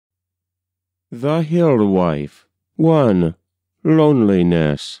The Hill Wife. 1.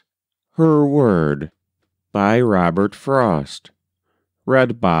 Loneliness. Her Word. By Robert Frost.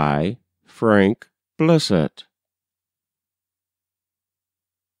 Read by Frank Blissett.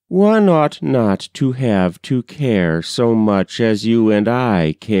 One ought not to have to care so much as you and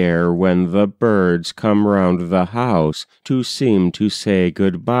I care when the birds come round the house to seem to say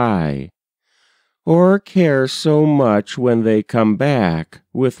good-bye, or care so much when they come back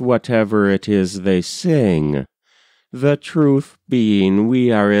with whatever it is they sing, the truth being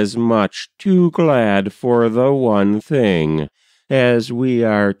we are as much too glad for the one thing as we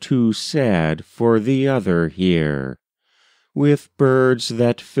are too sad for the other here, with birds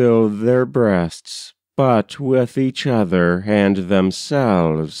that fill their breasts, but with each other and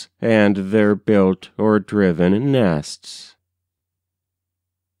themselves and their built or driven nests.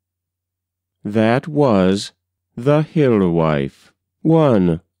 That was The Hill Wife.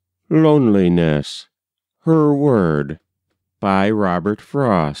 1. Loneliness. Her Word. By Robert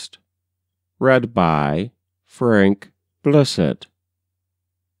Frost. Read by Frank Blissett.